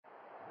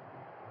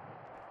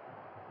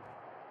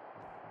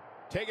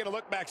Taking a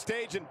look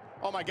backstage, and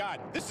oh my God,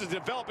 this is a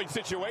developing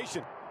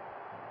situation.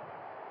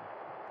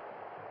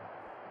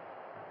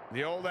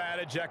 The old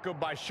adage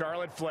echoed by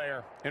Charlotte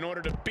Flair. In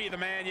order to be the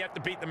man, you have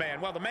to beat the man.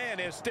 Well, the man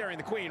is staring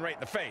the queen right in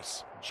the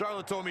face.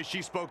 Charlotte told me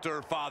she spoke to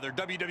her father,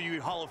 WWE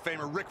Hall of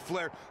Famer Ric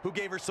Flair, who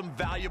gave her some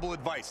valuable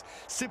advice.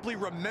 Simply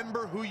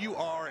remember who you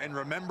are and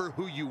remember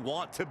who you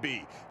want to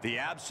be. The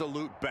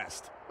absolute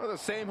best. Well, the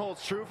same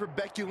holds true for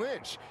Becky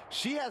Lynch.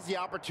 She has the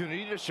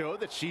opportunity to show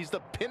that she's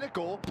the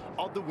pinnacle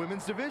of the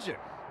women's division.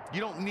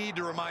 You don't need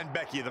to remind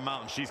Becky of the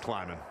mountain she's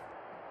climbing.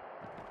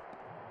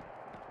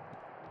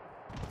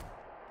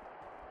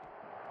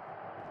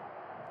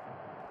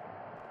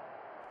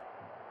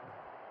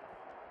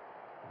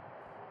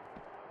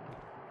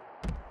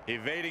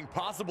 Evading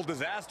possible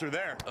disaster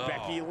there. Oh.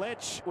 Becky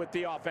Lynch with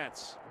the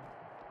offense.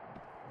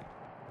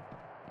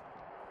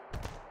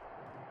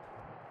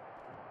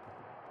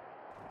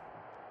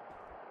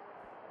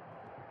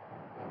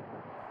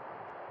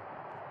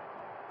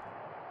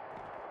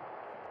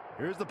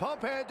 Here's the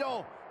pump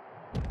handle.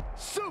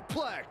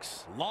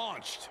 Suplex.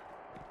 Launched.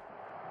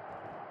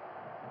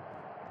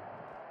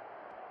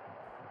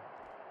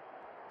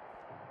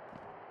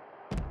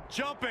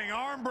 Jumping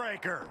arm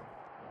breaker.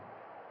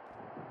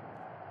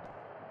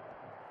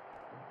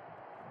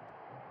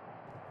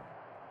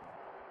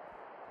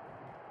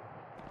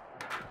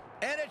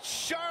 And it's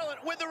Charlotte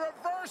with the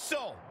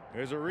reversal.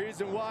 There's a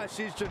reason why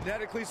she's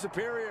genetically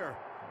superior.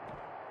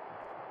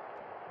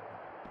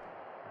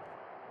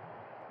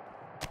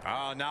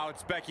 Oh, now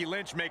it's Becky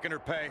Lynch making her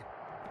pay.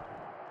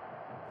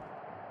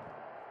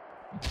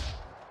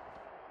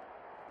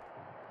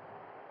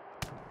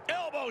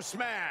 Elbow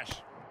smash.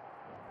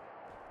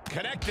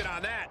 Connected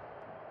on that.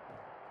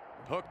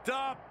 Hooked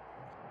up.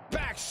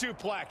 Back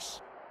suplex.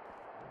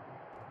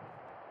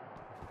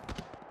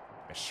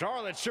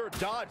 Charlotte sure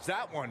dodged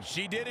that one.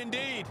 She did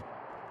indeed.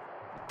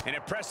 An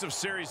impressive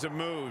series of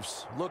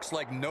moves. Looks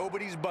like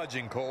nobody's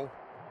budging, Cole.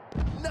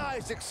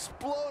 Nice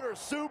exploder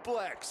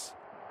suplex.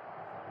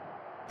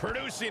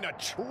 Producing a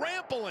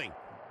trampling.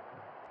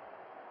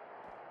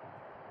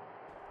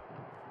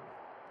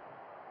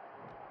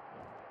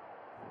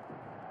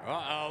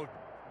 Uh-oh.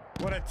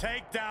 What a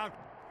takedown.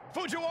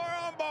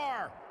 Fujiwara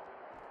armbar.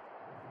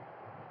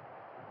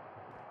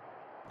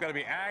 Gotta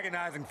be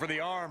agonizing for the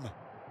arm.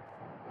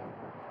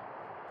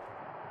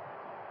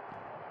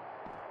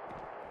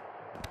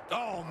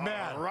 Oh,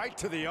 man. Right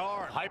to the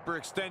arm.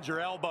 Hyperextend your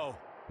elbow.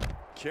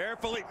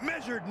 Carefully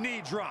measured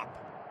knee drop.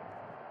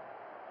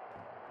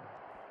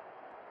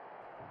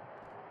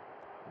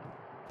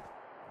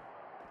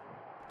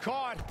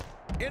 Caught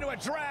into a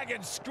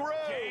dragon screw.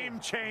 Game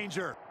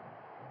changer.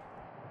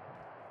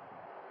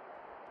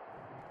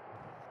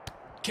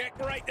 Kick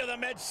right to the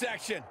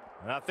midsection.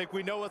 I think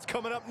we know what's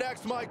coming up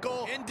next,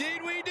 Michael.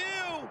 Indeed we do.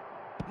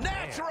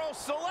 Natural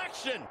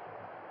selection.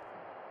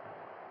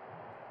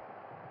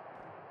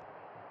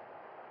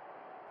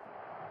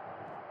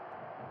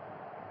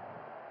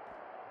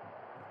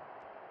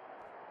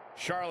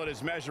 Charlotte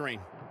is measuring.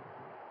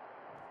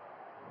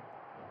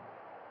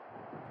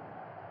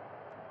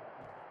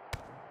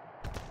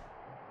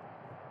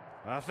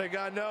 I think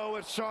I know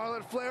what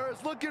Charlotte Flair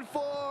is looking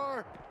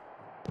for.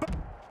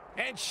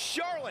 And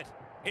Charlotte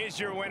is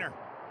your winner.